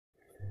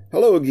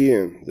Hello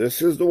again.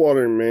 This is the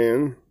Watering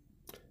Man,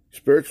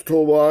 Spiritual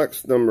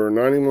Toolbox number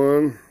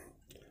 91,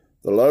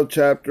 the Love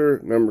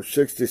Chapter number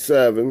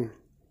 67,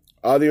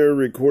 audio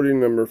recording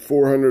number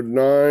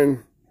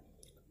 409,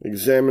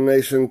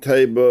 examination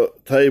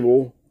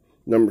table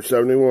number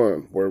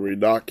 71, where we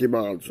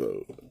document,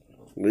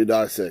 we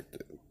dissect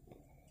it,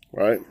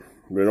 right?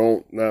 We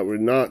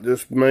not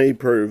just may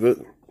prove it,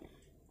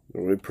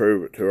 we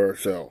prove it to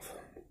ourselves.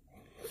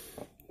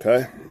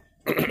 Okay?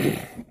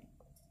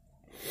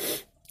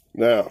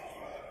 Now,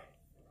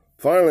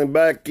 finally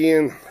back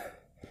in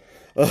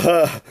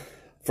 1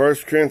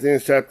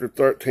 Corinthians chapter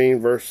 13,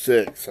 verse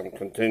 6. I'm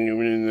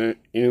continuing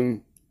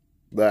in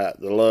that,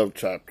 the love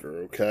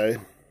chapter, okay?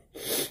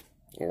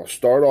 I'll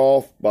start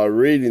off by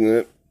reading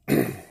it.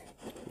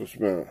 Just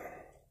a minute.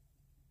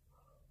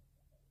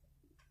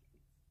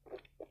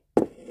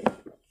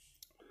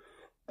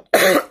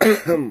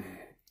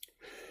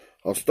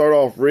 I'll start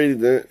off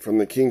reading it from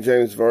the King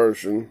James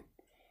Version.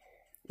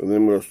 And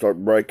then we'll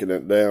start breaking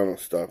it down and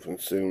stuff and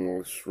seeing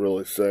what it's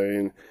really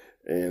saying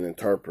and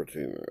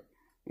interpreting it.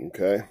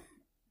 Okay?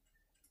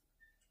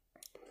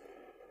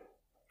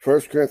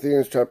 1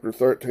 Corinthians chapter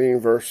 13,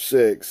 verse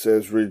 6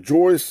 says,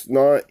 "Rejoice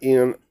not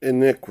in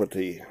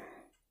iniquity,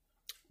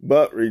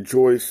 but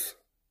rejoiceth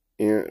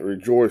in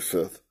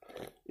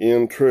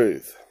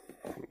truth."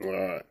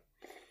 Alright.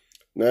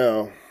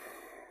 Now,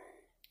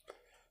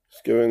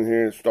 let's go in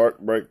here and start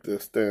to break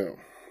this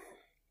down.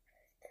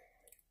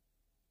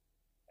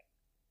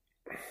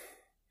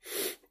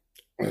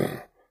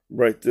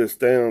 Break this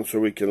down so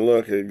we can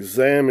look at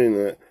examining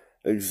it,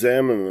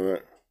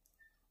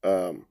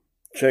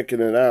 checking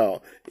it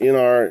out in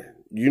our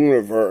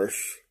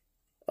universe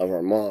of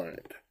our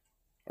mind,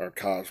 our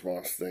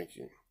cosmos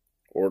thinking,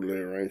 orderly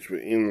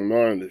arrangement in the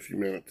mind of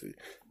humanity,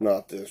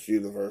 not this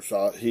universe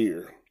out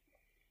here.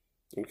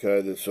 Okay,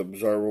 this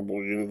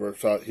observable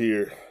universe out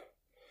here.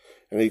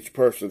 And each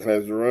person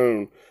has their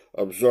own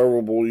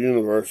observable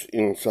universe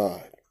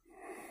inside.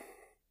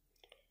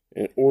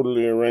 An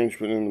orderly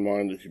arrangement in the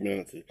mind of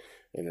humanity.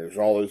 And there's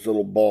all these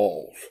little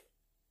balls.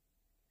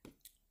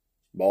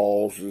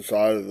 Balls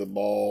inside of the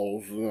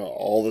balls,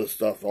 all this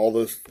stuff, all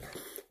this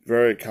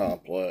very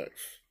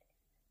complex,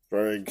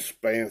 very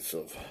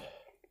expansive.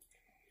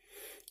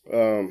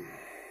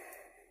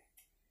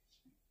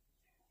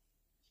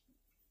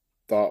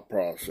 Thought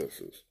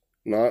processes.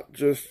 Not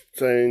just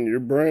saying your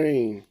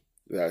brain,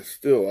 that's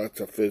a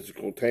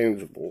physical,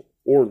 tangible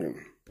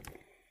organ.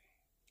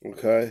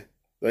 Okay?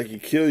 They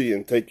could kill you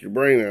and take your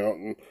brain out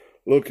and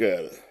look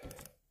at it.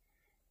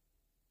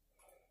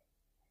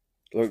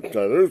 Look and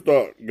say, there's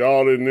not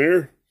God in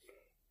there.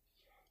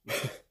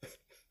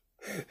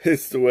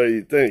 It's the way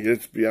you think.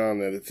 It's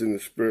beyond that. It's in the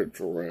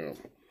spiritual realm.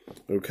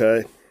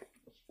 Okay?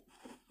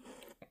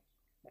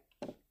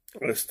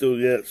 It's still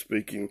yet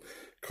speaking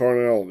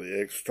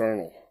carnality,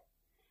 external.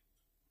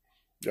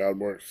 God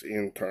works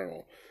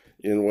internal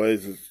in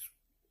ways that's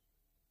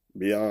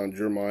beyond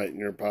your might and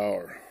your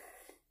power.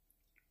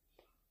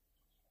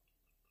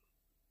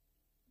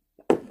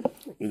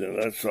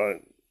 That's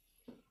like,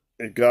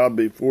 if God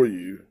be for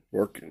you,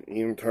 working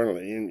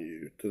internally in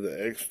you to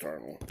the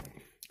external,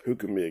 who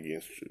can be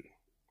against you?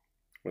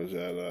 Was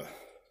that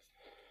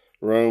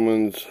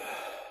Romans?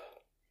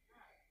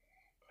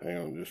 Hang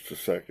on just a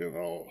second.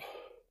 I'll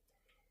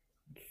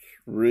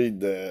read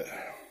that.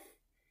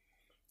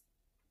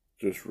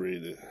 Just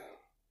read it.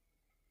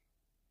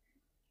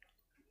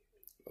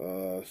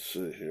 Let's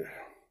see here.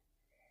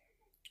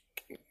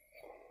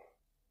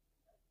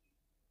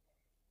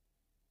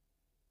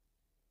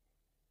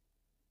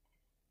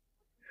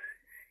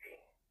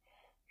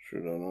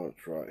 Should I know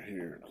it's right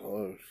here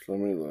close? Let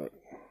me look.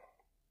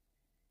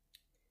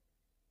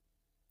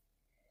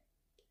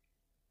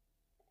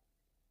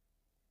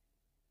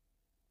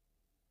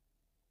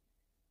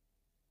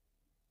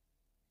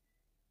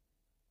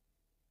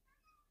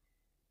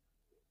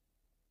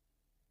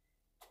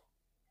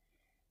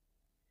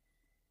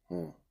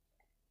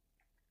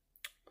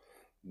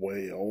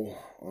 Well,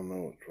 I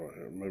know it's right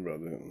here. Maybe I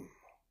didn't.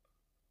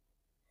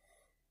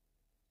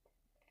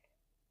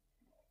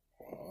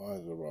 Why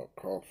is it about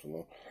crossing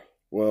them?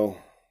 Well,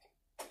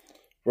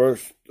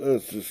 first,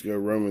 let's just go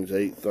Romans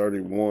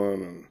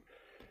 8:31 and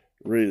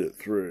read it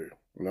through.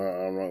 No,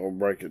 I'm not going to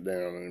break it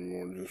down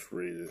anymore. Just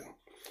read it.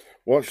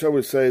 What shall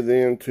we say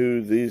then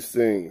to these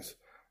things?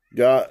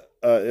 God,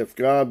 if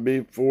God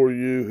be for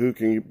you, who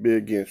can be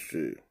against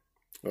you?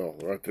 Oh,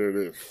 right there it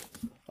is.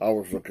 I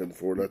was looking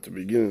for it at the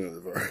beginning of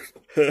the verse.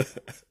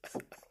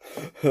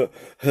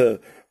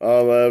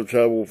 I'm having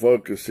trouble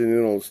focusing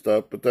in on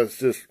stuff, but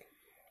that's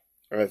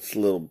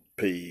little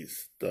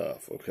peas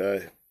stuff,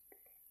 okay?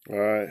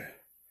 Alright?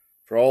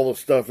 For all the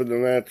stuff in the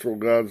natural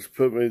God's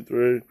put me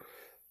through,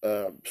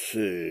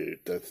 shoot,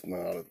 that's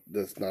not a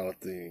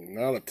thing.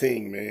 Not a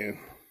thing, man.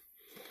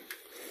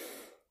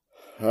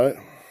 Alright?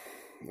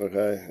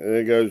 Okay, and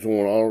it goes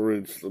on. I'll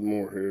read some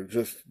more here.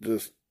 Just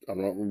I'm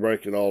not going to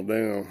break it all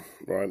down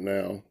right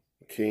now.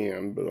 I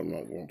can, but I'm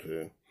not going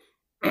to.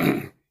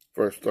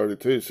 Verse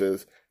 32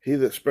 says, "He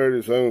that spared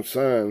his own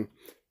son,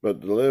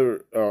 but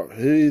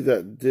he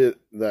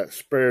that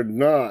spared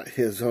not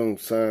his own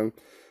son,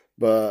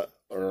 but,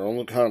 or on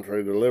the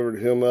contrary,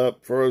 delivered him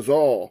up for us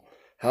all,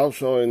 how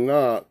shall he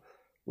not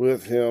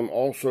with him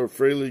also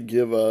freely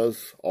give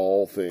us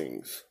all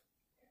things?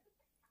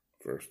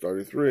 Verse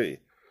 33.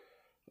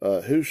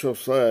 Who shall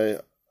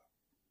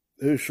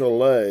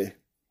lay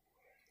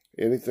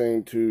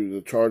anything to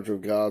the charge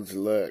of God's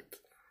elect?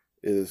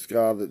 It is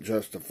God that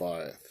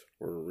justifieth,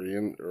 or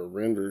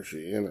renders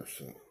you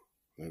innocent.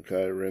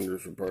 Okay,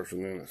 renders a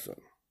person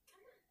innocent.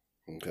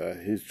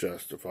 Okay, he's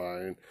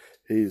justifying,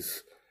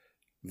 he's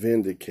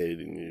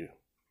vindicating you.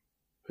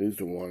 He's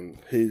the one,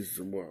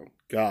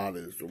 God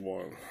is the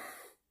one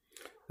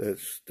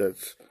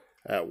that's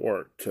at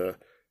work to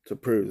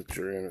prove that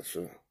you're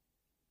innocent.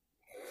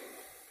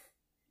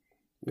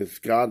 It's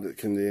God that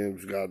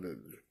condemns, God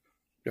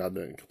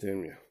doesn't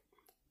condemn you.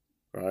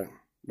 Right?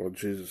 What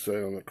did Jesus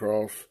say on the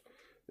cross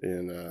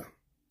in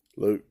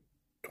Luke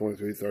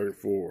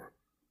 23:34?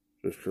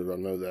 Just because I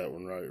know that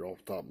one right off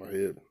the top of my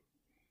head.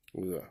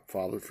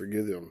 Father,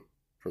 forgive them,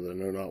 for they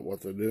know not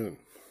what they're doing.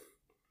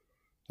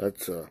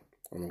 That's an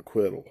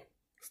acquittal.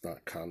 It's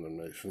not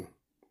condemnation.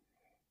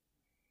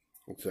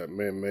 It's that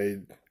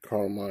man-made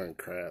carnal mind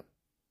crap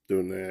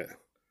doing that.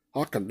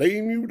 I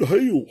condemn you to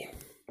hell.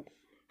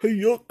 Hey,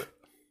 yuck.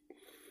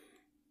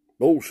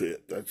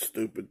 Bullshit. That's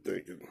stupid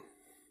thinking.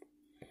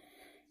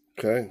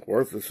 Okay?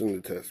 Worthless and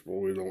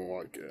detestable. We don't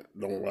like that.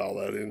 Don't allow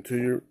that into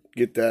you.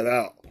 Get that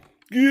out.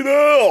 Get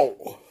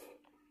out!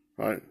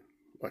 Right?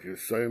 Like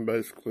it's saying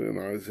basically in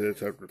Isaiah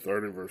chapter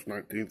 30, verse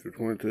 19 through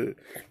 22.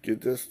 Get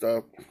this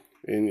stuff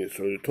in you.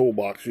 So your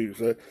toolbox, you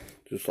can say,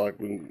 just like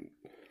when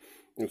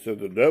it said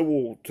the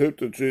devil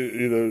tempted,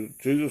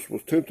 Jesus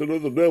was tempted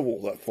of the devil,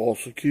 that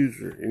false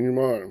accuser, in your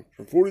mind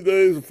for 40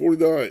 days and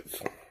 40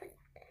 nights.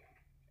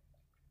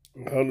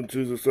 How did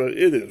Jesus say?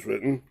 It is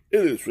written,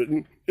 it is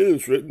written, it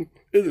is written,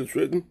 it is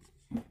written.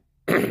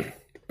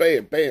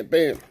 Bam, bam,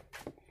 bam.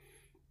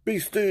 Be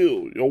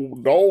still, you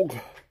old dog.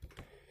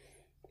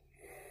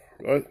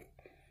 Right?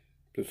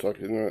 Just like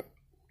in that.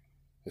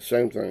 The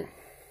same thing.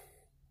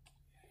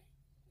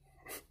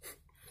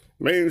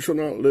 Man shall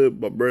not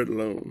live by bread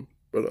alone,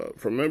 but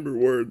from every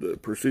word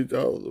that proceeds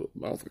out of the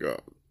mouth of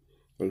God.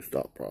 Those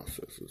thought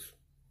processes.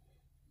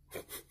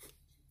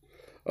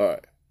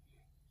 Alright.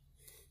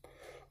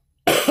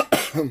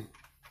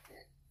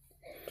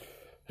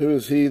 Who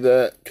is he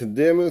that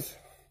condemneth?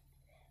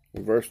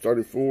 In verse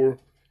 34,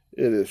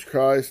 it is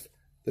Christ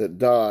that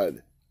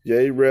died,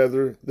 yea,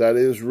 rather, that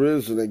is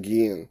risen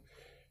again,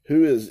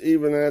 who is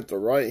even at the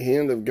right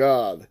hand of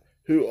God,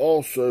 who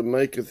also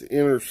maketh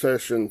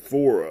intercession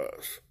for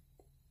us.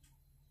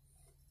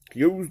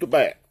 He goes the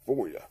bat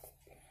for you.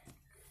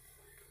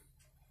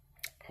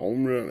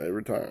 Home run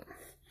every time.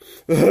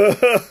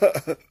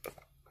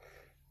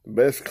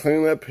 Best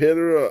cleanup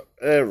hitter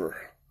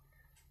ever.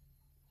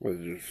 Was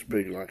just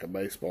speaking like a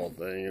baseball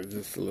thing. It's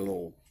just a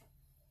little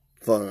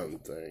fun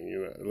thing,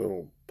 a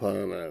little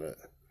pun at it.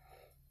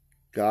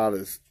 God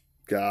is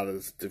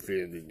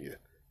defending you.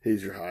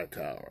 He's your high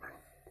tower.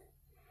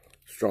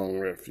 Strong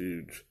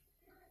refuge.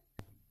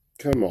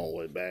 Come all the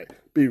way back.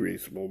 Be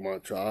reasonable, my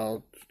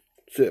child.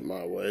 Sit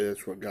my way.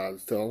 That's what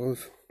God's telling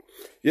us.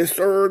 Yes,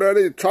 sir,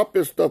 Daddy. Chop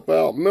this stuff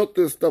out. Melt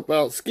this stuff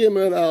out. Skim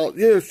it out.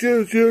 Yes,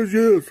 yes, yes,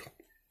 yes.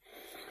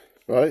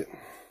 Right?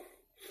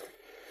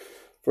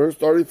 Verse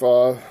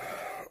 35.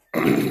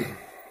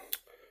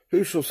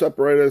 Who shall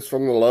separate us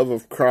from the love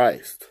of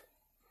Christ?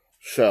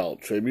 Shall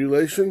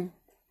tribulation,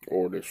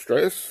 or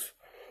distress,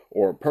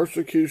 or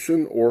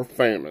persecution, or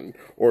famine,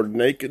 or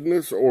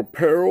nakedness, or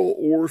peril,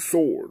 or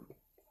sword?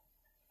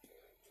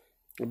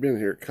 I've been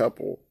here a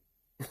couple.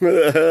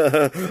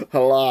 A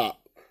lot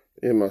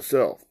in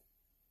myself.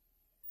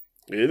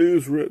 It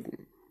is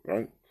written,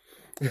 right?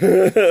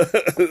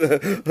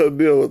 I'll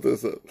deal with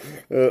this.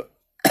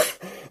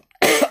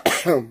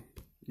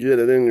 Get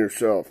it in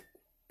yourself.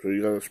 So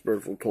you got a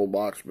spiritual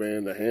toolbox,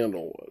 man, to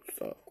handle that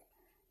stuff.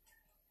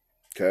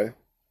 Okay?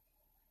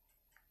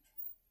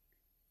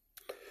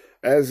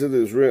 As it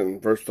is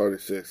written, verse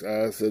 36,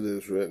 as it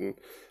is written,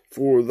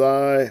 for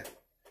thy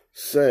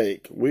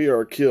sake we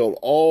are killed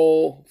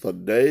all the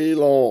day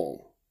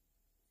long.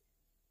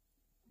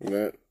 And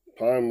that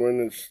time when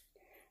it's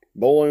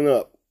boiling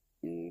up,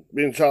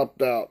 being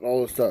chopped out, and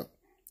all this stuff.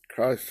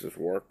 Christ is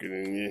working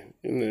in you.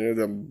 In there,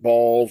 the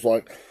balls,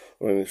 like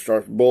when it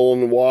starts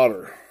boiling the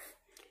water.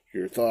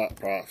 Your thought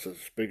process.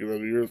 Speaking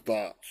of your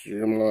thoughts,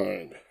 your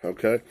mind.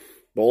 Okay?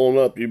 Boiling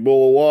up, you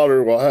boil the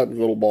water, what happens?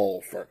 Little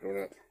balls start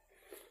coming up.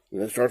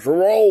 And it starts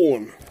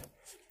rolling.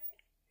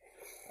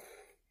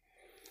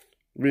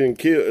 Being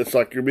killed, it's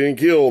like you're being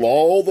killed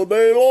all the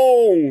day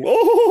long.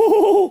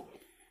 Oh!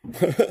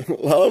 A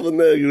lot of the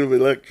negative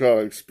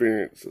electron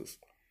experiences.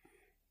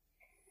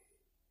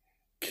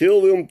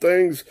 Kill them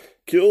things,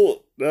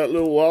 kill that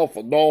little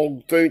alpha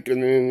dog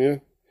thinking in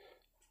you.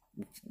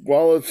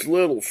 While it's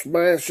little,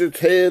 smash its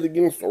head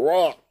against the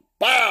rock.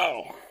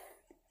 Pow!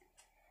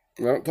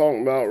 I'm not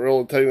talking about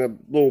really taking a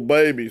little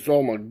babies,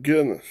 oh my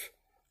goodness.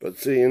 But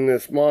see, in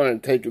this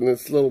mind, taking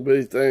this little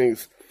bitty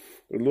things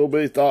A little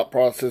bitty thought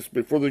process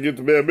before they get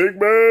to be a big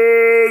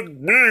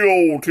bad, big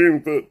old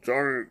 10-foot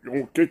giant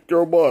gonna kick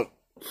your butt.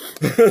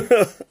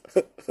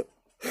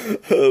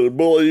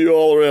 Bully you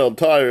all around,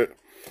 tyrant.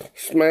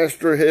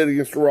 Smashed her head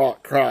against the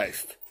rock,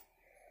 Christ.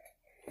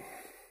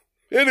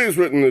 It is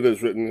written, it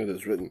is written, it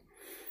is written.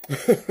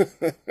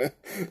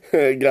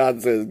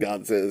 God says,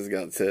 God says,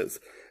 God says.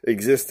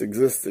 Exist,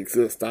 exist,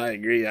 exist. I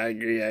agree, I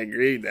agree, I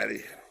agree,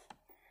 Daddy.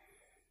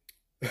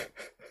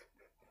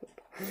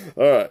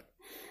 Alright.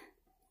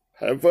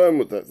 Have fun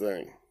with that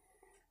thing.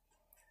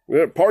 We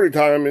had party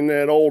time in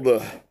that old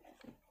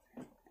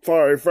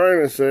fiery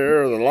furnace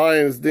there, or the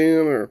lion's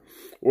den, or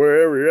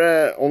wherever you're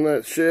at on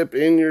that ship,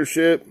 in your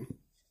ship.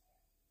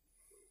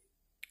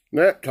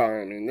 Nap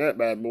time in that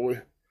bad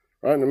boy.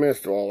 Right in the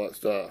midst of all that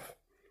stuff.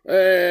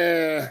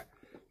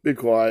 Be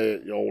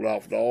quiet, you old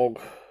alpha dog.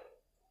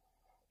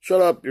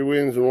 Shut up, you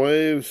winds and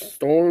waves,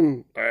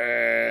 storm.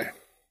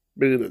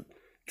 Beat it.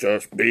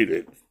 Just beat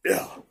it.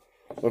 Yeah.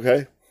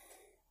 Okay?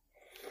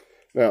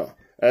 Now,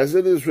 as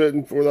it is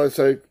written, for thy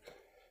sake,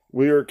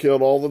 we are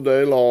killed all the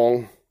day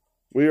long.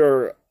 We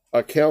are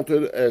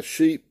accounted as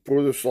sheep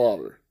for the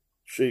slaughter.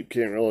 Sheep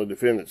can't really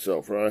defend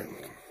itself, right?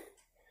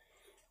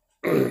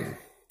 In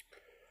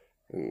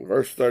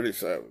verse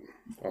 37,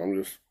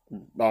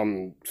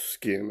 I'm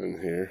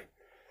skimming here.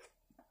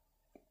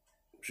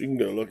 You can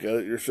go look at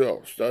it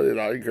yourself. Study it,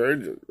 I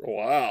encourage it.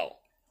 Wow.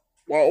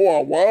 Wow,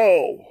 wow,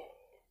 wow.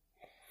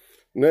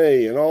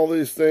 Nay, in all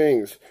these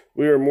things,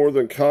 we are more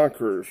than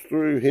conquerors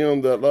through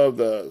him that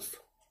loved us.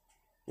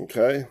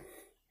 Okay?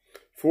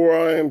 For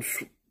I am,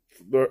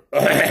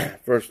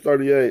 verse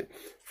 38,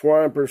 for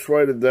I am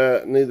persuaded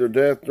that neither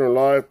death, nor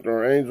life,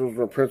 nor angels,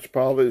 nor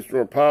principalities,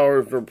 nor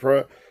powers,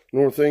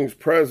 nor things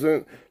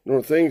present,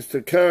 nor things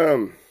to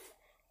come.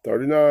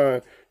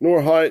 39,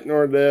 nor height,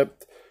 nor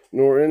depth,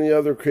 nor any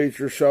other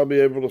creature shall be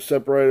able to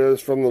separate us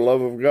from the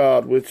love of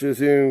God, which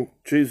is in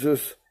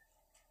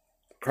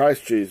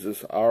Christ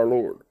Jesus, our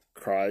Lord.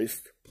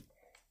 Christ,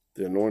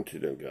 the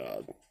anointed of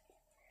God.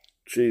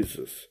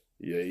 Jesus,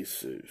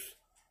 Jesus,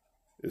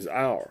 is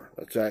our.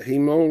 That's that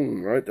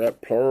hemon, right?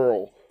 That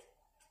plural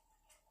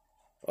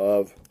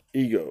of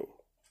ego.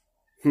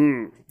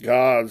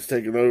 God's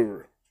taken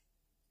over.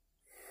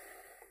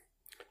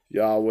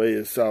 Yahweh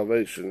is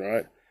salvation,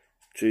 right?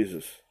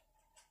 Jesus.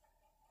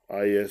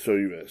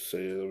 I-E-S-O-U-S.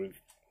 Say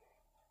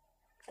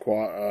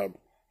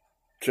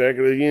check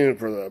it again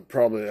for the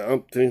probably the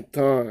umpteenth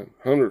time,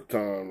 100th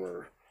time,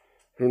 or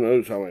who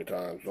knows how many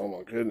times. Oh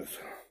my goodness.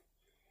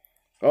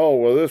 Oh,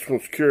 well, this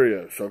one's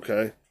curious,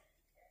 okay?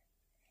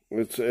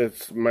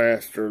 It's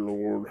Master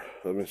Lord.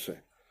 Let me see.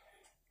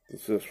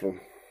 It's this one.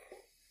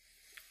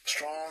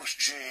 Strong's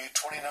G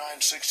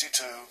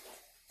 2962.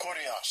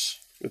 Kurios.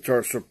 It's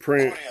our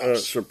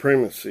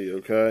supremacy,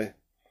 okay?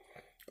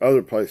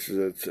 Other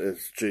places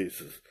it's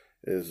Jesus.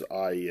 Is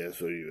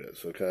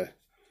I-E-S-O-U-S, okay?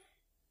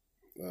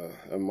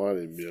 That might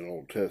even be an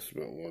Old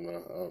Testament one.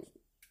 I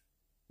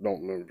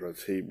don't remember if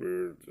that's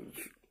Hebrew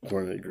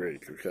or it's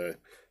Greek, okay?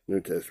 New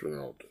Testament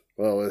or Old.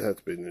 Well, it has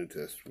to be New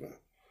Testament.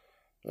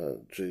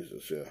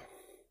 Jesus, yeah.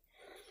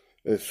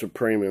 It's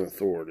supreme in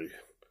authority.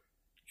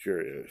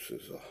 Curious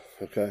is,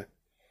 okay?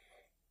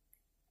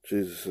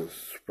 Jesus is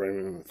supreme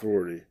in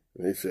authority.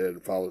 And he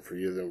said, Father,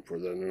 forgive them, for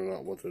they know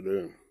not what they're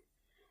doing.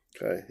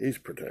 Okay? He's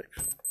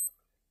protection.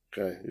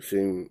 Okay? You've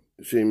seen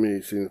me,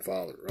 you've seen the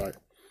Father, right?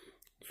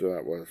 So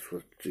that was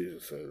what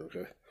Jesus said,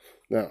 okay?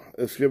 Now,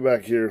 let's get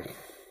back here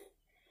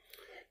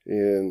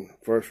in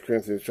 1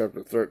 Corinthians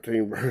chapter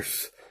 13,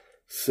 verse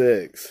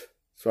 6.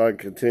 So I can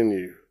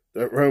continue.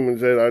 That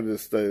Romans 8, I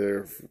just stay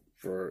there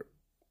for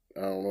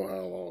I don't know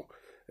how long.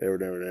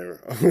 Never.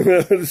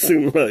 It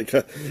seems like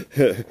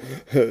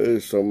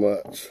there's so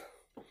much.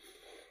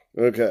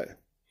 Okay.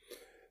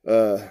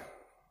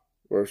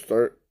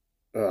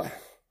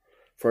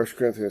 1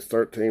 Corinthians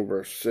 13,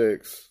 verse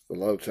 6, the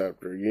love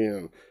chapter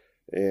again,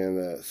 and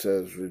it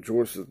says,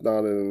 rejoiceth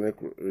not in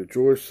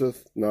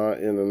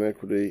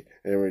iniquity,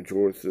 and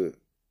rejoiceth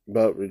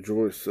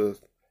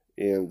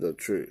in the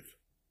truth.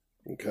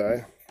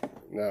 Okay?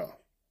 Now,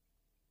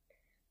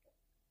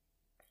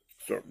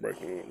 start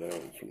breaking it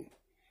down some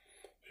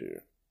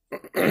here.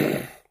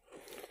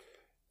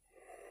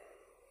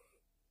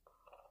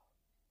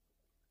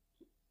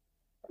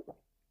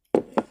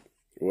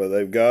 Well,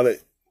 they've got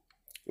it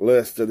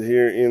listed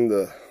here in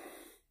the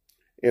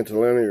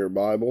Interlinear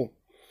Bible.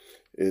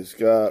 It's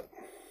got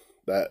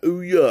that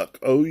yuck,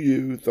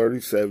 OU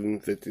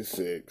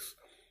 3756,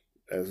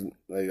 as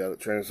they got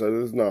it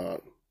translated as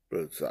not,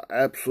 but it's an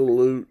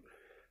absolute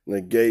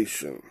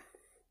negation.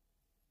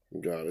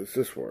 God, it's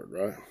this word,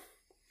 right?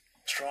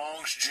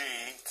 Strong's G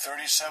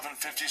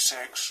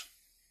 3756.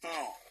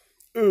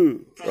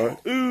 Ooh, right?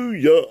 Ooh,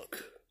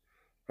 yuck,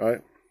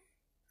 right?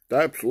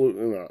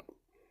 Absolutely not.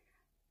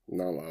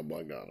 Not allowed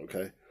by God,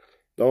 okay?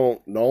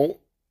 Don't,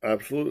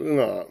 absolutely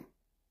not.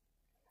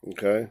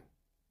 Okay?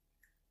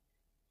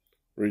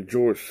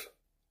 Rejoiceth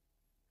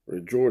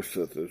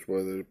is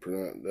where they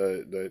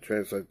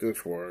translate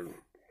this word.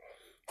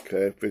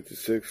 Okay,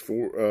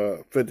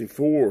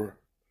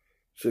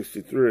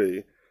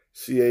 54:63.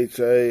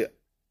 Chairo.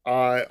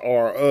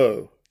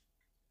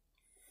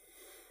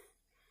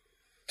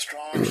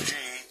 Strong's G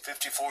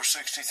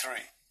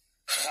 5463.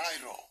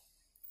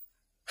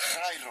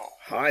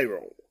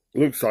 Hyro.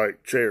 Looks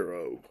like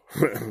Chero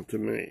to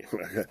me.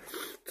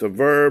 It's a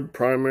verb,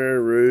 primary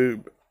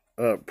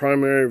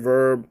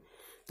verb.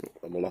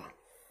 Blah.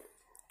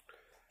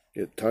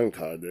 Get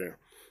tongue-tied there.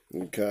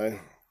 Okay.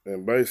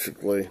 And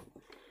basically,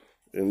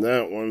 in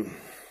that one,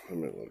 let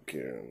me look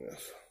here in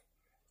this.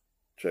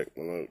 Check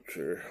my notes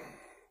here.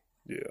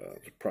 Yeah,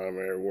 it's a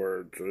primary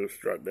word, so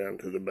just right down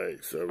to the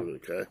base of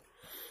it,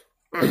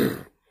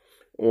 okay?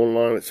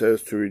 Online it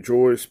says to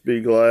rejoice,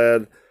 be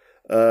glad,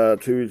 to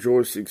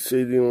rejoice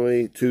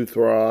exceedingly, to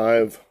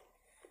thrive.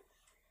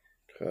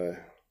 Okay.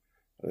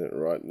 I didn't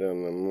write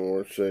down the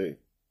more. Say,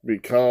 be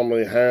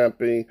calmly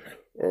happy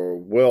or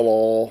well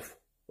off,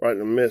 right in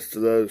the midst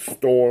of those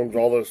storms,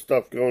 all this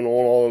stuff going on,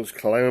 all those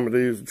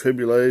calamities,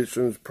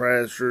 tribulations,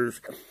 pressures,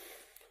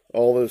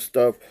 all this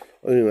stuff,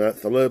 you know, that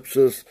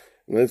thalipsis,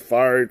 and those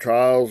fiery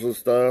trials and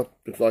stuff,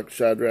 just like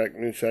Shadrach,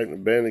 Meshach, and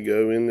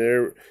Abednego in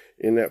there,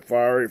 in that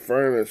fiery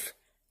furnace,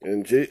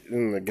 and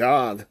the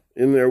God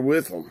in there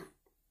with them.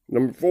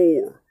 Number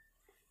 4,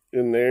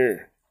 in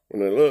there,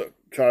 when they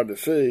tried to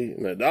see,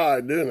 and they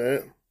died doing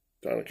that,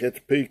 trying to catch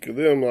a peek of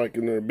them like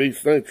in their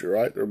beast nature,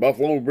 right? Their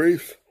buffalo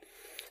briefs.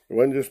 It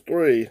wasn't just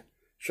 3,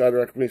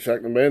 Shadrach, Meshach,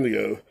 and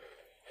Abednego.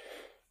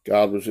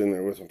 God was in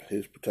there with them.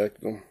 He's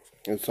protecting them.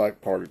 It's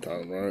like party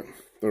time, right?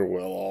 They're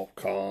well off,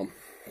 calm.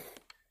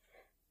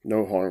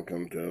 No harm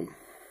come to them.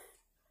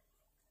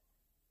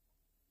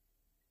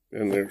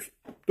 And they're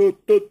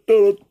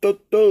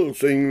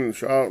singing and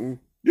shouting,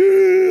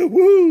 yeah,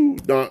 woo,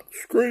 not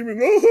screaming,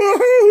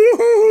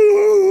 oh,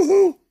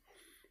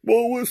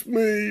 woe is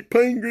me,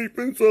 pain, grief,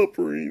 and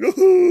suffering.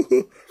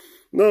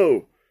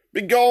 No,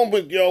 be gone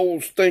with your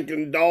old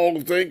stinking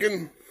dog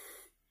thinking.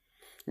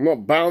 I'm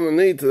not bowing the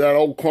knee to that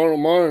old carnal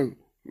mind.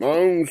 My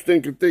own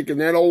stinking thinking,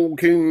 that old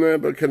King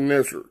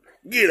Nebuchadnezzar.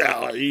 Get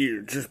out of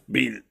here, just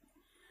beat it.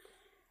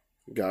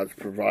 God's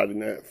providing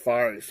that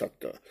fire stuff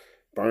to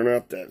burn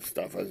up that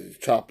stuff as he's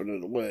chopping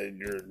it away, and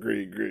you're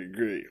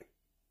agree.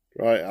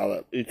 Right? Out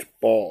of each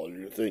ball of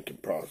your thinking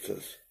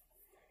process.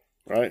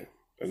 Right?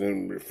 And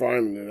then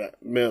refining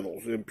that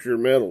metals, impure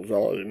metals,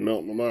 all and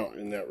melting them out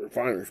in that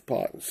refiner's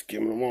pot and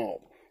skimming them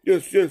off.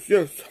 Yes.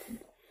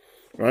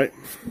 Right?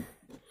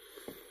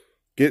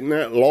 Getting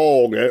that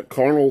log, that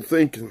carnal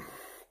thinking.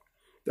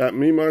 That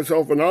me,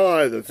 myself, and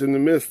I that's in the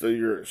midst of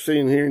your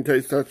seeing, hearing,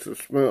 taste, touch, and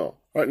smell.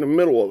 Right in the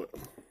middle of it.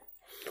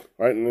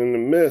 Right, and in the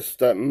midst,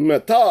 that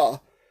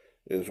meta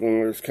is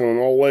when it's coming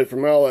all the way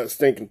from all that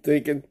stinking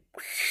thinking.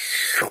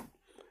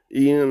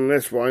 Ian,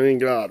 that's why I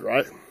ain't God,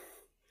 right?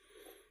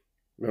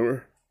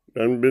 Remember?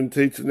 I've been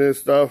teaching this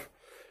stuff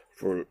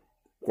for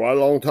quite a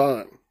long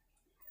time.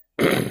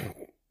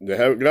 They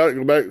haven't got it.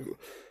 Go back,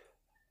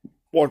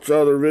 watch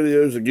other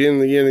videos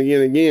again.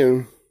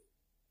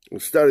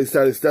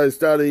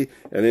 Study.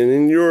 And then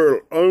in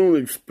your own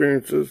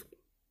experiences,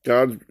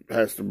 God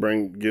has to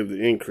give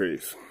the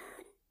increase.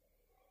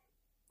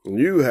 And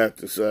you have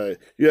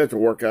to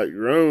work out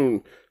your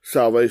own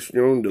salvation,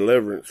 your own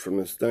deliverance from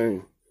this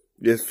thing.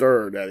 Yes,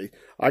 sir, Daddy.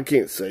 I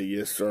can't say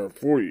yes, sir,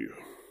 for you.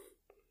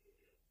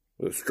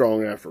 With a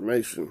strong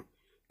affirmation.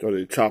 So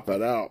they chop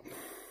that out.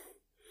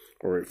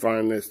 Or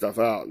refine that stuff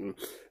out and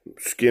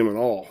skim it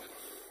off.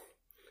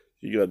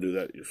 You got to do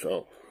that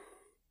yourself.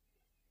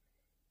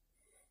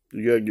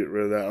 You got to get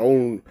rid of that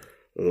own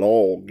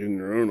log in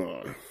your own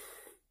eye.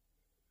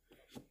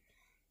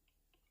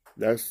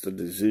 That's the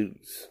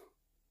disease.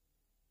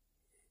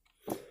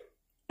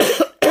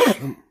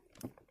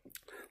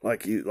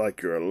 like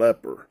you're a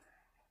leper.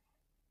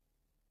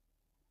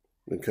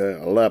 Okay,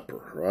 a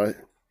leper, right?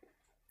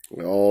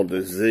 We're all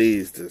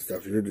diseased and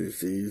stuff. You're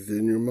diseased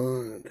in your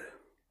mind.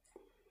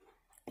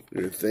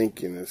 Your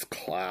thinking is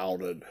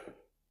clouded.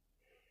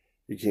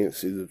 You can't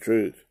see the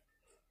truth.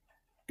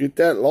 Get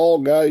that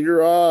log out of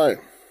your eye.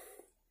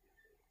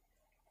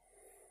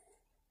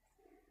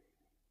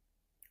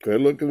 Quit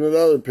looking at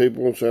other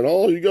people and saying,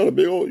 "Oh, you got to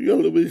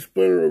be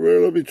spinning over there.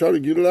 Let me try to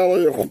get it out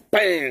of there."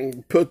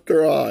 Bang! Put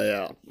their eye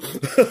out.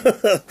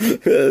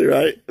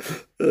 Right?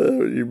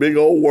 Your big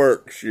old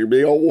works, your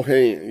big old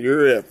hand,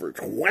 your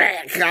efforts.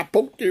 Whack! I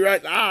poked you right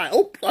in the eye.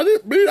 Oops! I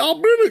didn't mean I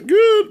meant it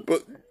good,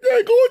 but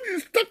dang on, you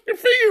stuck your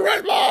finger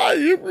right in my eye.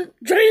 You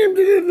jammed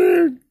it in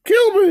there and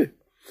killed me.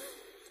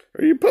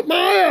 Or you put my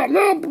eye out.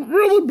 Now I'm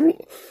really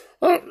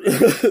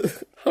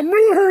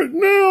hurt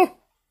now.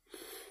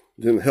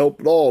 Didn't help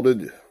at all,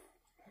 did you?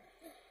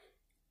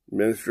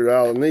 Ministered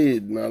out of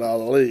need, not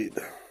out of lead.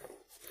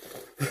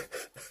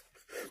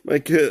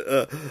 Make it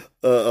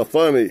a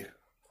funny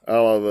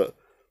out of it.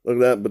 Look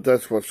at that, but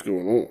that's what's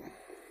going on.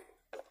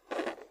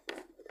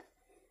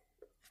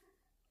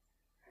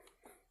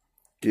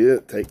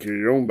 Take care of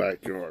your own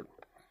backyard.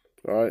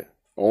 All right?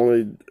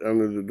 Only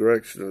under the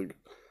direction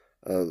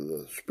of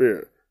the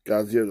Spirit.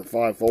 God's here the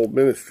fivefold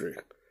ministry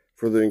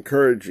for the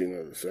encouraging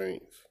of the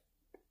saints.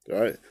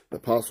 All right? The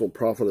apostle,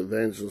 prophet,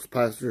 evangelist,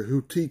 pastor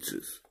who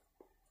teaches.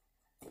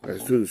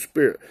 As to the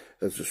Spirit.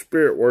 As the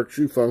Spirit works,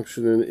 you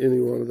function in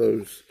any one of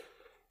those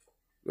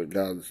that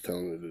God is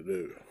telling you to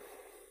do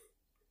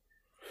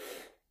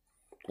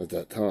at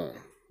that time.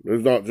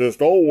 It's not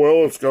just, oh,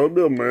 well, it's got to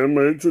be a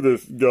man-made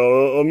tradition. Got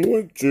to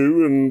anoint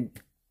you and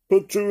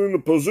put you in the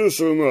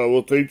position of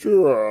a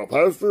teacher or a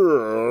pastor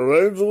or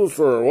an evangelist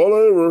or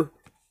whatever.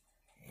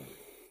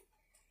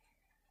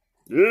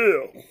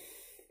 Yeah.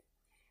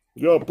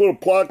 You got to put a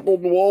plaque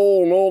on the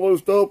wall and all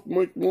this stuff,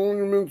 make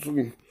monuments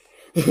and...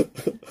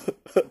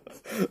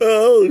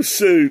 oh,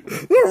 shoot.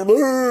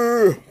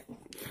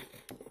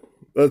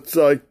 That's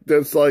like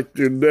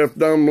your deaf,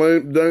 dumb,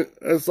 lame,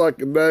 that's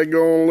like a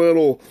daggone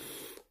little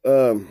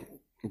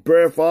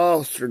breath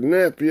officer,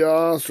 nappy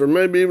officer, or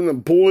maybe even a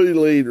boy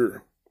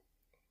leader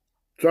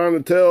trying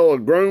to tell a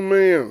grown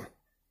man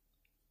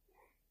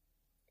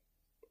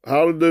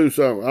how to do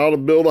something, how to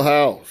build a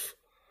house,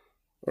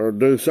 or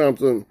do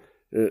something.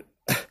 They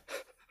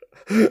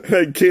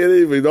can't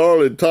even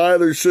hardly tie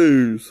their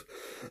shoes.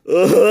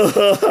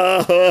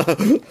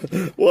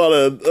 What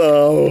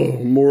a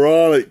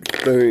moronic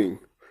thing.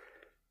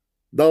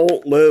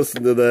 Don't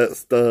listen to that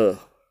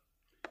stuff.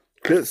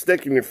 Quit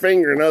sticking your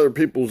finger in other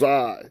people's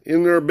eye,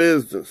 in their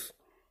business.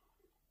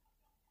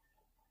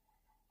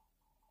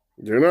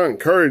 You're not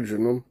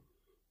encouraging them.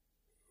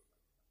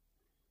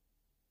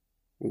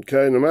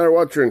 Okay, no matter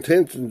what your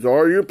intentions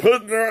are, you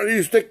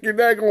stick your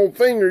daggone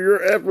finger,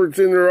 your efforts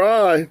in their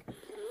eye.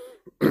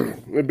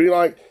 It'd be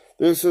like,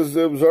 this is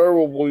the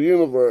observable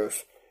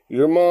universe,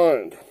 your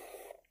mind.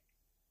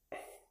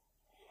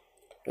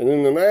 And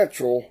in the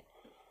natural,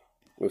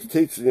 it's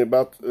teaching you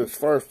about,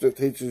 first it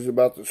teaches you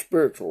about the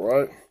spiritual,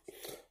 right?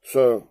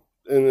 So,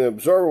 in the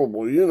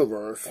observable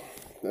universe,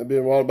 that'd be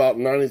about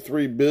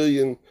 93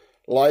 billion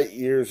light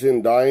years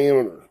in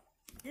diameter.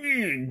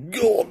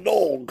 God,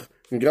 dog.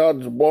 And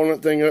God's blowing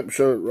that thing up,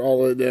 showing it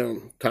all the way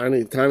down.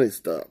 Tiny, tiny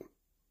stuff.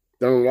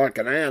 Done like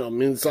an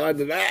atom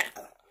inside of that.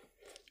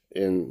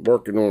 And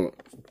working on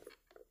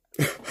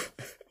it.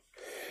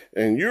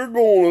 And you're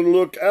going to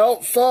look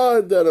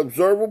outside that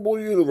observable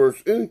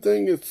universe.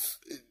 Anything that's...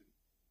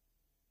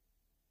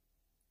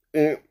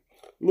 And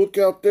look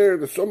out there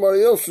to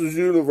somebody else's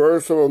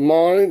universe of a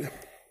mind.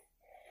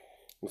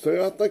 And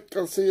say, I think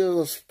I see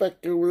a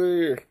speck over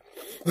there.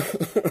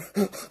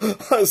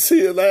 I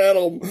see an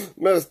atom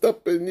messed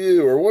up in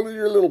you. Or one of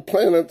your little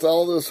planets,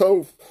 all this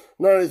whole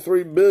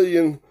 93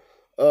 billion...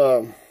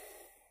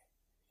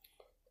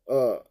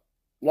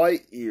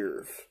 light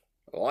years.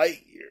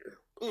 Light year.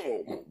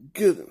 Oh my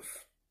goodness.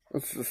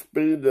 That's the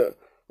speed that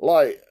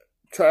light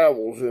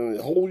travels in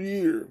a whole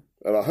year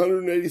at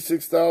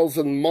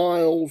 186,000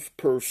 miles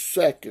per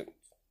second.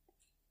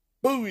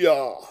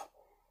 Booyah!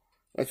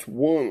 That's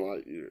one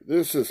light year.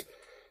 This is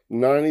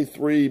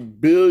 93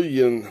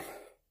 billion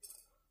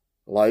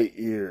light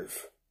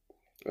years.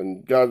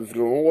 And God's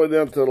going all the way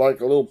down to like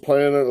a little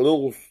planet, a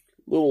little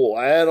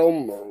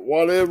atom or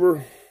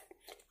whatever.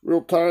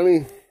 Real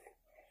tiny.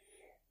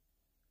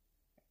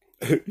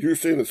 You're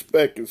seeing a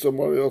speck and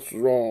somebody else is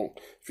wrong.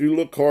 If you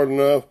look hard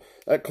enough,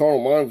 that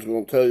carnal mind's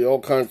going to tell you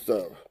all kinds of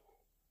stuff.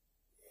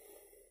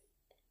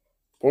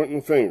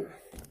 Pointing the finger.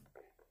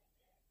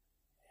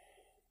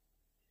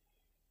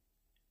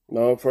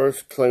 No,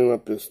 first clean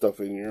up this stuff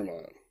in your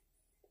mind.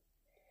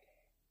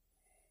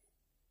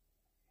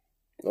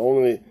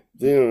 Only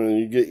then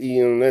you get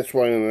in, and that's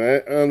why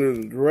under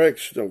the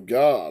direction of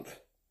God,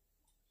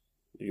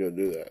 you got to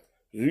do that.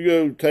 You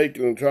go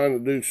taking and trying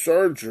to do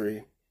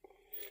surgery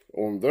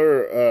on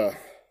their,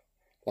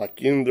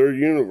 like in their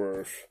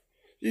universe,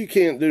 you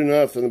can't do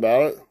nothing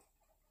about it.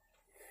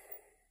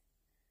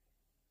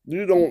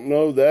 You don't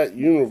know that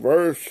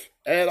universe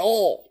at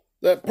all.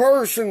 That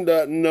person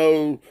doesn't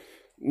know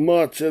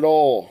much at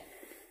all.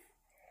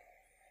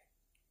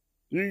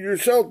 You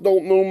yourself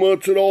don't know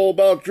much at all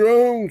about your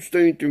own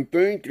stinking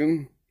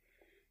thinking.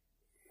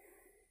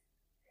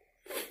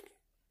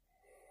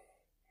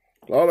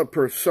 A lot of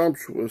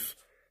presumptuous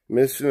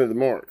missing of the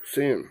mark,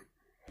 sin.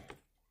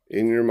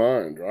 In your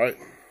mind, right?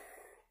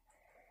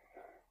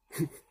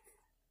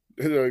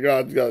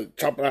 God's got to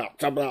chop it out,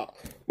 chop it out.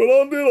 But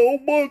I did a whole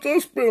bunch, I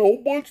spent a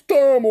whole bunch of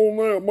time on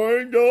that,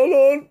 man.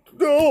 God,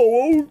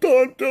 all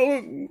the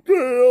time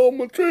telling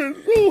my chance,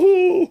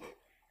 I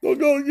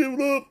gotta give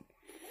it up.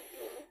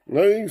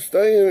 Now you can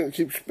stay in it,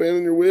 keep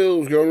spinning your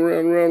wheels, going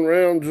around, round,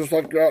 round, just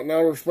like you're out in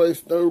outer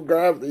space, no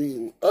gravity.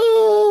 And,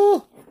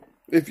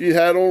 if you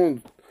had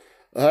a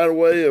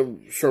way of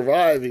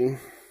surviving,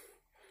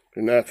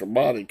 your natural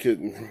body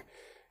could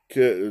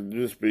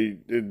just be,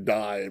 it'd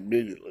die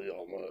immediately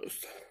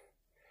almost.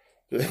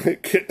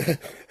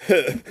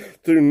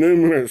 Through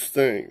numerous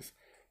things.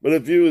 But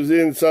if you was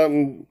in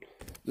something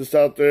just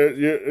out there,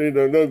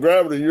 no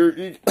gravity,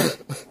 any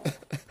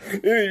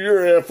of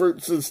your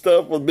efforts and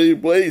stuff would be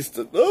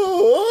wasted.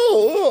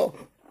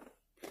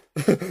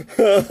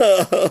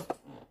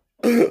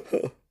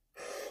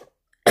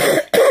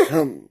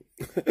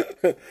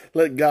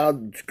 Let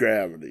God's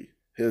gravity,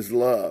 His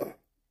love,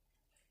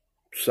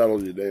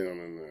 settle you down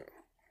in that.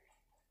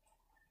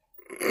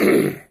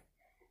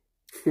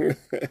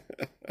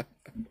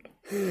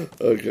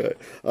 Okay,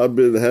 I've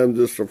been having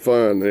just some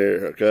fun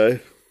here,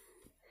 okay?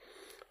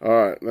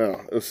 Alright,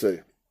 now, let's see.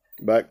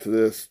 Back to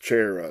this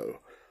Chero.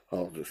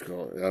 I'll just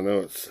call it. I know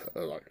it's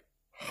like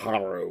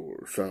Haro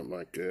or something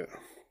like that.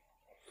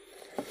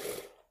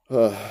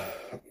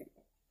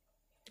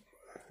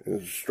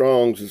 In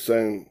Strong's is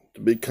saying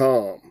to be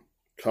calm,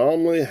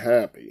 calmly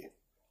happy,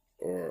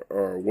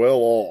 or well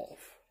off,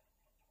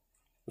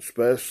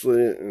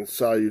 especially in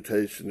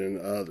salutation in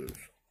others.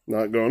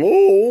 Not going,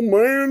 oh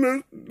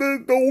man,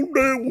 that old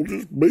devil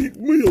just beat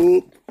me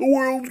up. The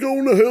world's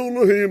going to hell in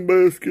a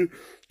handbasket.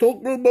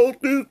 Talking about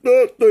this,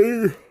 that,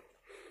 there.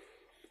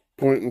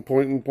 Pointing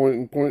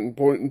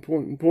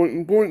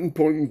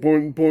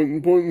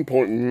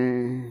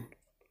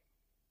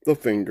the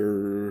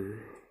finger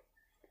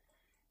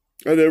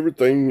at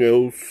everything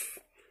else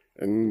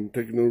and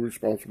taking no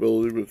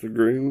responsibility with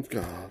agreeing with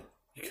God.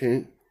 You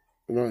can't.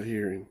 You're not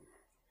hearing.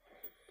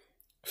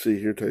 See,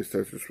 hear, taste,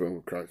 touch, and smell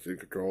with Christ in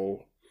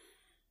control.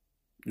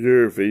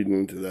 You're feeding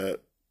into that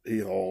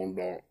hee-haw and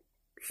donk,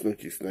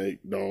 sneaky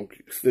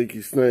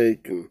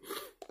snake, and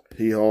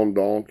hee-haw and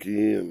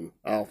donkey and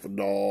alpha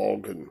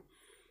dog and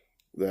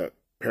that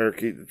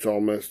parakeet that's all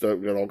messed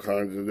up, got all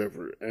kinds of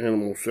different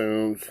animal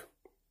sounds.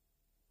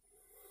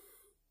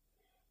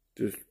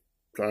 Just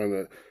trying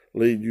to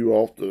lead you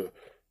off the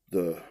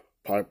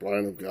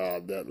pipeline of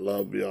God, that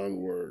love beyond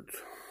words.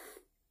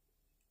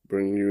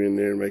 Bringing you in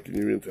there, making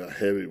you into a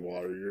heavy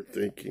water. You're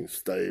thinking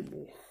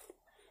stable.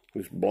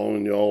 It's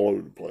blowing you all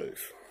over the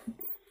place.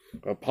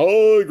 Up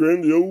high,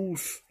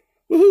 grandiose.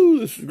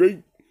 Woohoo, this is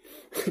great.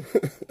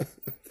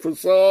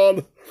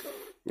 Facade.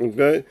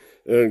 Okay?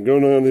 And go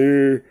down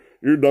here.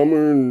 You're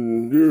dumber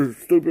and you're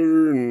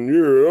stupider and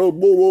you're, oh,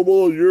 blah, blah,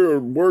 blah. You're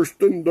worse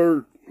than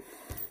dirt.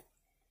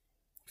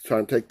 It's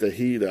trying to take the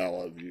heat out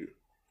of you.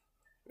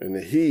 And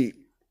the heat,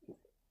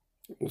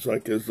 it's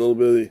like this little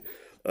bitty,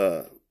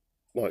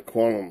 like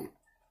quantum,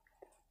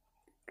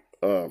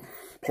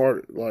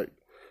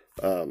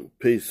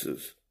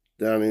 pieces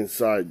down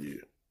inside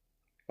you,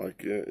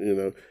 like,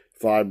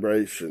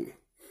 vibration.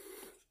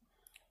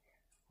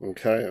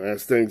 Okay, and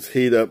as things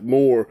heat up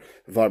more,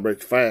 it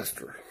vibrates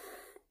faster.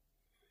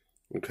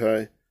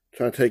 Okay,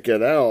 trying to take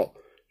that out,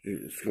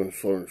 it's going to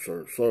slower and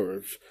slower and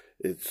slower.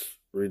 It's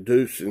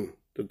reducing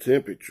the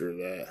temperature of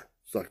that.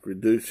 It's like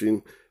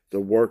reducing the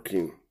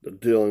working, the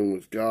dealing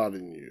with God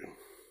in you,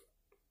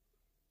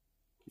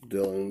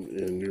 dealing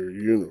in your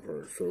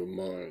universe or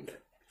mind.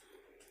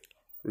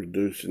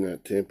 Reducing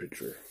that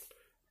temperature,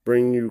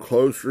 bringing you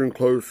closer and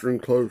closer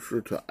and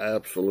closer to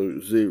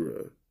absolute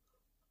zero.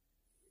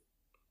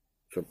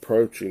 It's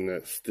approaching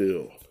that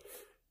still,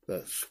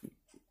 that's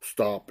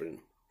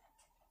stopping.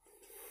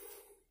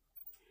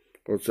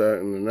 What's that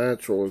in the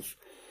natural is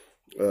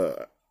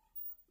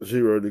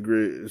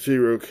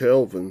 0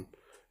 Kelvin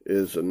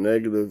is a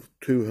negative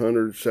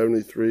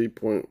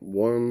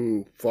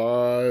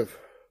 273.15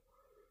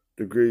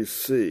 degrees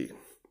C.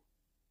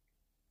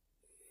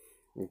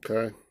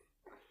 Okay?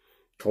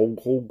 Cold,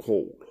 cold,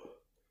 cold.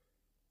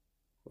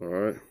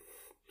 Alright?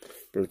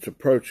 But it's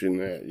approaching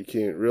that. You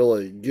can't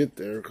really get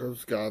there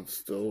because God's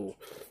still,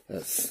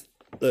 that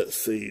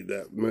seed,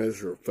 that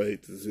measure of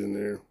faith is in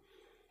there.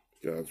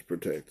 God's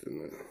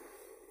protecting that.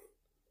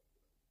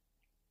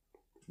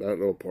 That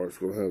little part's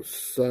going to have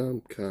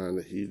some kind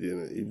of heat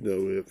in it. Even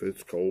though if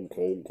it's cold,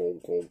 cold,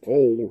 cold, cold,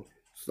 cold,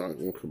 it's not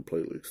going to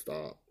completely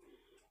stop.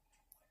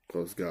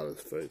 Because God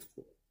is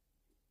faithful.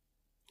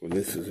 And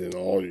this is in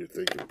all your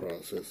thinking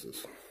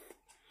processes.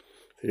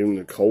 Even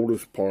the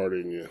coldest part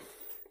in you.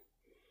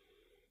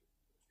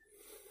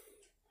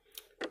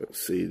 That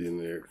seed in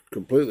there.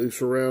 Completely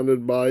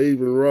surrounded by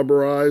even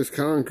rubberized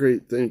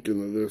concrete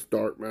thinking of this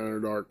dark matter,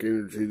 dark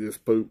energy, this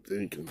poop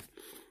thinking.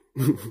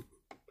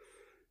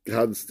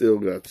 God's still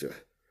got you.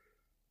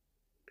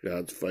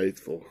 God's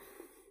faithful.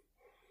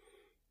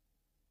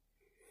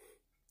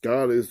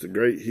 God is the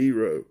great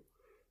hero.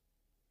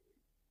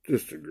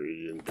 Just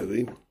agree into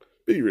him.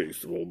 Be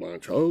reasonable, my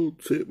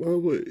child. Sit my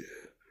way.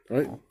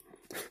 Right?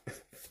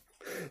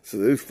 So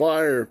this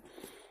fire,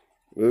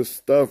 this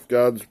stuff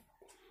God's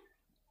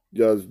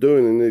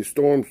doing in these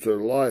storms to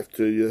life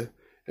to you,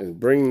 and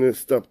bringing this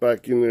stuff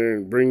back in there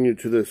and bring you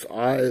to this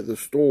eye of the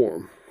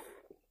storm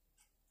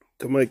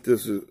to make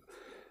this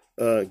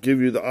give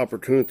you the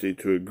opportunity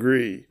to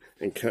agree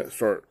and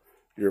start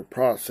your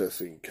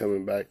processing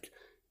coming back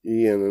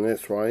in, and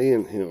that's why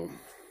in him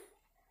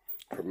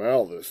from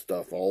all this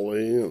stuff all the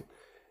way in.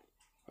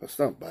 That's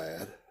not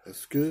bad.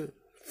 That's good.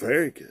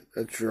 Very good.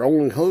 That's your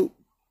only hope.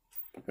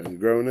 And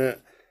growing that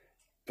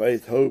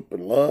faith, hope,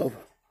 and love,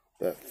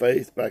 that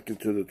faith back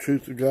into the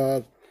truth of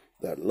God,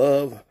 that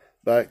love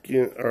back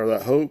in, or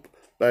that hope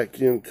back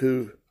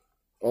into,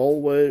 all the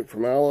way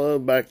from our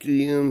love back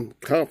in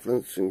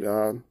confidence in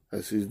God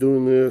as he's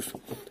doing this,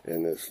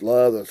 and this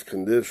love that's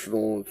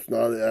conditional, it's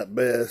not at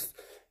best,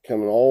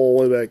 coming all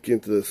the way back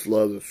into this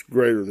love that's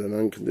greater than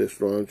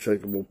unconditional,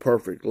 unshakable,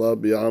 perfect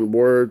love beyond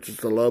words.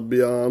 It's the love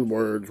beyond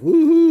words.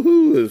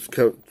 Woo-hoo-hoo!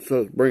 So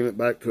it's bringing it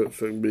back to it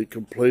so it can be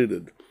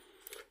completed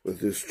with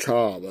this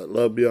child, that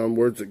love beyond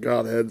words that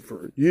God had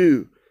for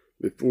you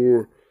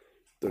before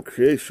the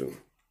creation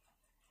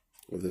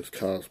of this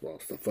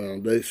cosmos, the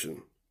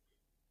foundation,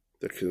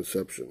 the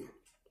conception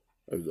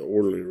of the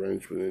orderly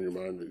arrangement in your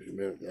mind of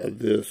humanity, of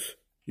this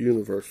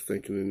universe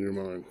thinking in your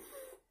mind.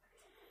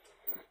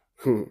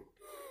 All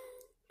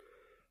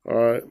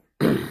right.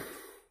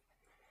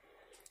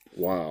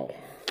 Wow.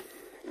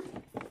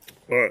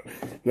 All right.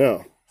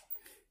 Now,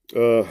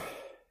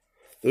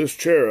 this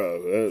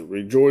cherub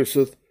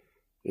rejoiceth,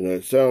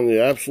 it's telling you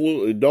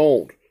absolutely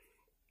don't.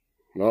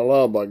 Not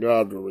allowed by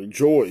God to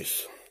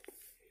rejoice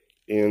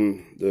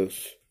in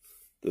this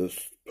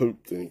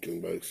poop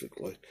thinking,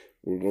 basically.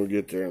 We're going to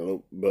get there in a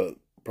little, but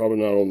probably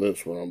not on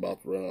this one. I'm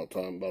about to run out of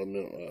time, about a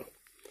minute left.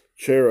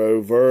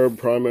 Chero, verb,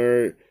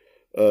 primary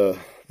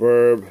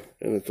verb,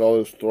 and it's all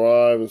this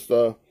thrive and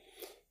stuff.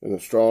 And the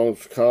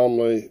Strong's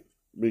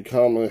be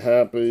calmly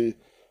happy,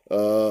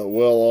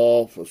 well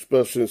off,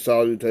 especially in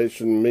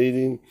salutation,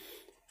 meeting,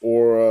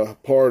 or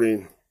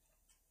parting.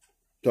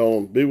 Tell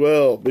them, be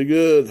well, be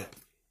good.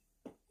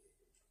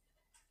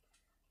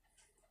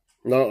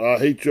 No, I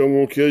hate you, I'm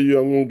going to kill you,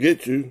 I'm going to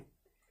get you.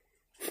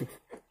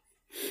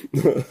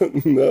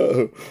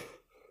 No.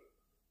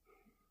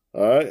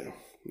 All right?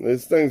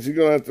 These things you're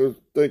going to have to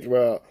think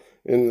about.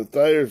 In the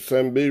Thayer's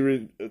saying,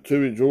 to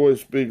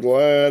rejoice, be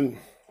glad.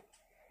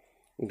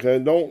 Okay,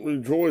 don't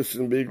rejoice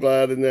and be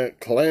glad in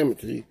that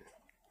calamity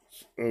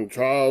and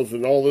trials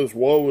and all this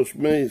woe is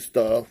me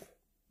stuff.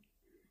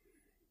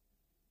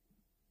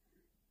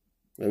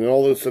 And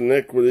all this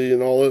iniquity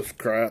and all this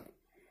crap.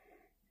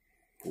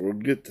 We'll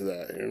get to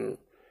that here.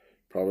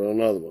 Probably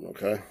another one,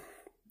 okay?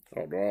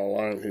 I'll draw a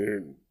line here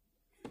and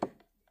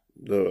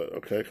do it,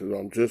 okay? Because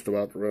I'm just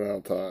about to run out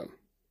of time.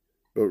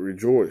 But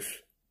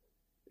rejoice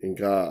in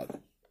God.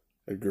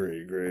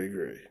 Agree.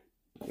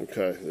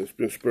 Okay, this has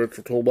been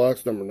Spiritual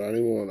Toolbox number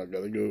 91. I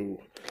gotta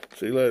go.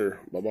 See you later.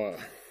 Bye-bye.